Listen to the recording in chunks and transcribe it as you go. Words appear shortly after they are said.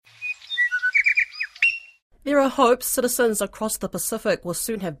There are hopes citizens across the Pacific will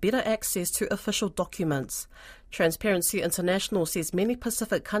soon have better access to official documents. Transparency International says many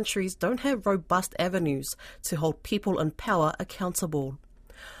Pacific countries don't have robust avenues to hold people in power accountable.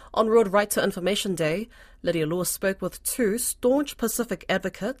 On World Right to Information Day, Lydia Law spoke with two staunch Pacific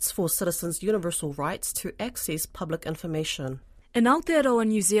advocates for citizens' universal rights to access public information. In Aotearoa,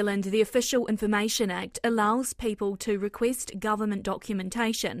 New Zealand, the Official Information Act allows people to request government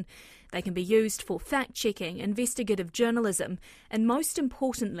documentation. They can be used for fact-checking, investigative journalism, and most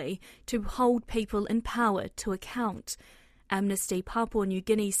importantly, to hold people in power to account. Amnesty Papua New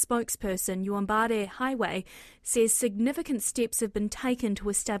Guinea spokesperson Yuambare Highway says significant steps have been taken to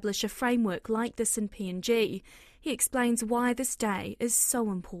establish a framework like this in PNG. He explains why this day is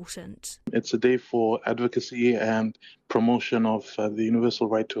so important. It's a day for advocacy and promotion of the universal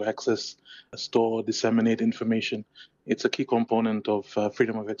right to access, store, disseminate information. It's a key component of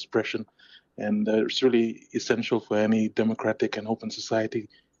freedom of expression, and it's really essential for any democratic and open society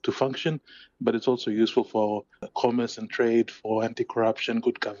to function, but it's also useful for commerce and trade, for anti-corruption,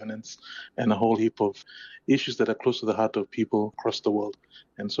 good governance, and a whole heap of issues that are close to the heart of people across the world.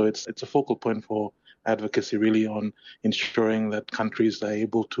 And so it's a focal point for advocacy really on ensuring that countries are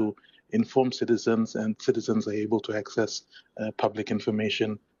able to inform citizens and citizens are able to access public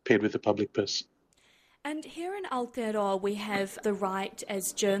information paid with the public purse. And here in Aotearoa, we have the right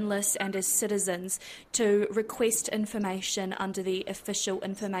as journalists and as citizens to request information under the Official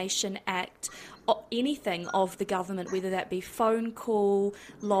Information Act, or anything of the government, whether that be phone call,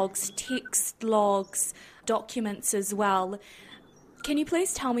 logs, text logs, documents as well. Can you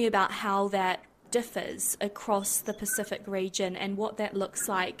please tell me about how that differs across the Pacific region and what that looks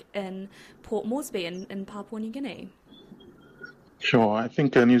like in Port Moresby in Papua New Guinea? Sure. I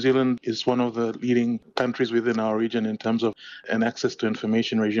think New Zealand is one of the leading countries within our region in terms of an access to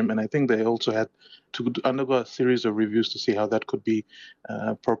information regime. And I think they also had to undergo a series of reviews to see how that could be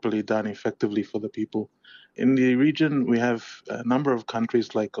properly done effectively for the people. In the region, we have a number of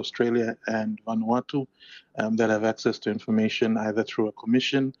countries like Australia and Vanuatu that have access to information either through a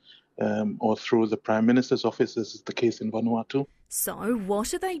commission or through the Prime Minister's office, as is the case in Vanuatu. So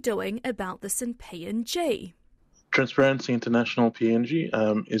what are they doing about this in PNG? Transparency International PNG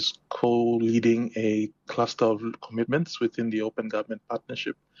is co-leading a cluster of commitments within the Open Government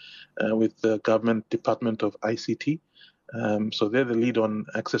Partnership with the Government Department of ICT. So they're the lead on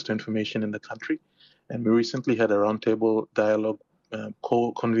access to information in the country. And we recently had a roundtable dialogue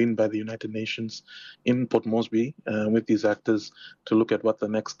co-convened by the United Nations in Port Moresby with these actors to look at what the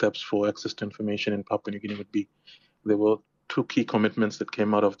next steps for access to information in Papua New Guinea would be. There were two key commitments that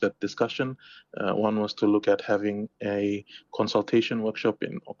came out of that discussion. One was to look at having a consultation workshop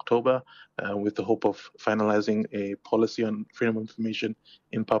in October with the hope of finalizing a policy on freedom of information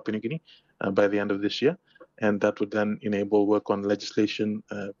in Papua New Guinea by the end of this year. And that would then enable work on legislation,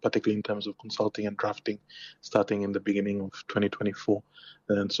 particularly in terms of consulting and drafting, starting in the beginning of 2024.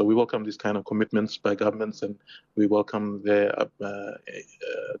 And so we welcome these kind of commitments by governments, and we welcome their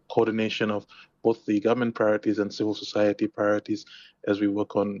coordination of both the government priorities and civil society priorities as we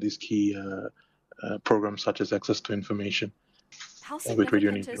work on these key programs such as access to information. How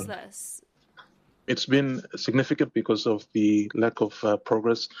significant is this? It's been significant because of the lack of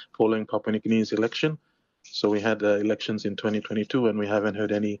progress following Papua New Guinea's election. So we had elections in 2022 and we haven't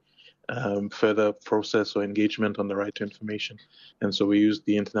heard any further process or engagement on the right to information. And so we used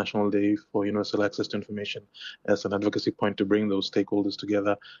the International Day for Universal Access to Information as an advocacy point to bring those stakeholders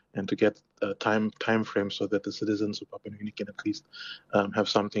together and to get a time frame so that the citizens of Papua New Guinea can at least have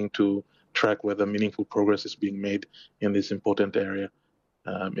something to track whether meaningful progress is being made in this important area.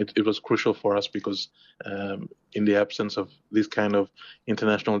 It was crucial for us because in the absence of these kind of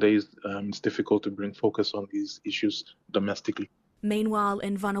international days, it's difficult to bring focus on these issues domestically. Meanwhile,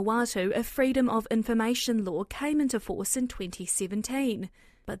 in Vanuatu, a Freedom of Information law came into force in 2017.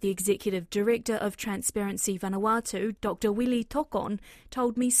 But the Executive Director of Transparency Vanuatu, Dr. Willie Tokon,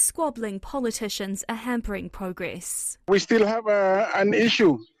 told me squabbling politicians are hampering progress. We still have an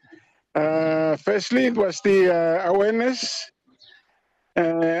issue. Firstly, it was the awareness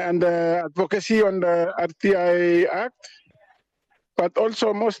and advocacy on the RTI Act. But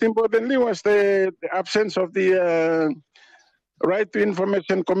also, most importantly, was the absence of the Right to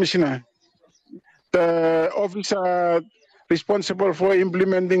Information Commissioner, the officer responsible for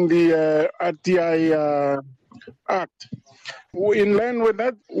implementing the RTI Act. In line with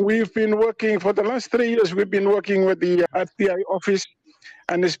that, we've been working for the last 3 years, we've been working with the RTI office.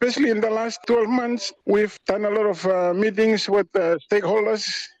 And especially in the last 12 months, we've done a lot of meetings with stakeholders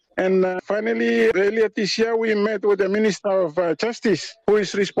And finally, earlier this year, we met with the Minister of Justice, who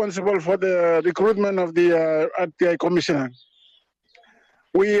is responsible for the recruitment of the RTI Commissioner.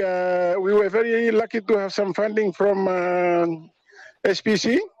 We were very lucky to have some funding from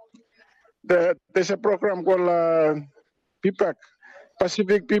SPC. There's a program called PPAC,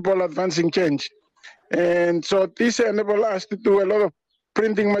 Pacific People Advancing Change. And so this enabled us to do a lot of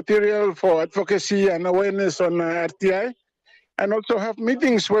printing material for advocacy and awareness on RTI, and also have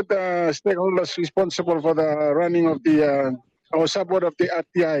meetings with stakeholders responsible for the running of the or support of the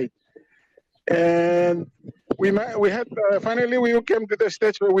RTI. And finally we came to the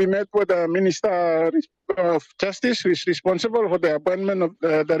stage where we met with the Minister of Justice, who is responsible for the appointment of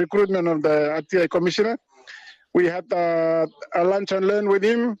the recruitment of the RTI Commissioner. We had a lunch and learn with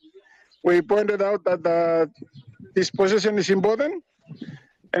him. We pointed out that this position is important,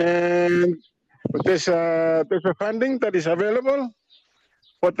 and there's a funding that is available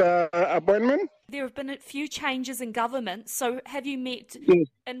for the appointment. There have been a few changes in government, so have you met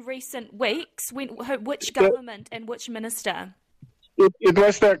in recent weeks? Which government and which minister? It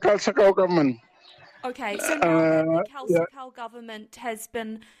was the Kalsakau government. Okay, so now the Kalsakau government has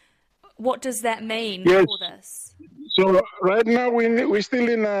been, what does that mean for this? So right now we're still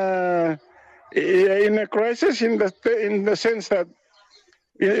in a crisis in the sense that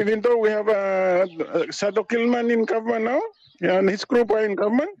even though we have Sado Kilman in government now, and his group are in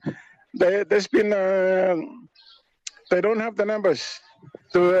government, there's been they don't have the numbers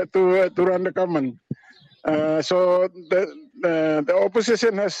to run the government. So the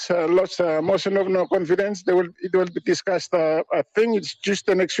opposition has lost a motion of no confidence. It will be discussed. I think it's just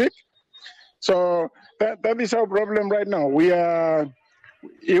the next week. So that is our problem right now. We are,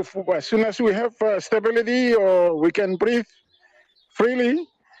 as soon as we have stability or we can breathe freely,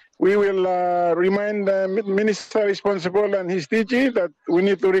 we will remind the minister responsible and his DG that we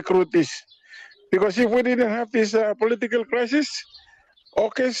need to recruit this. Because if we didn't have this political crisis,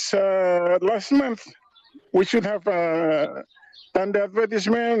 August last month, we should have done the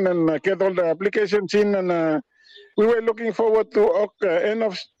advertisement and get all the applications in. And we were looking forward to end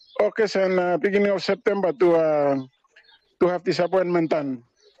of August and beginning of September to have this appointment done.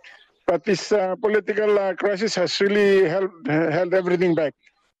 But this political crisis has really held everything back.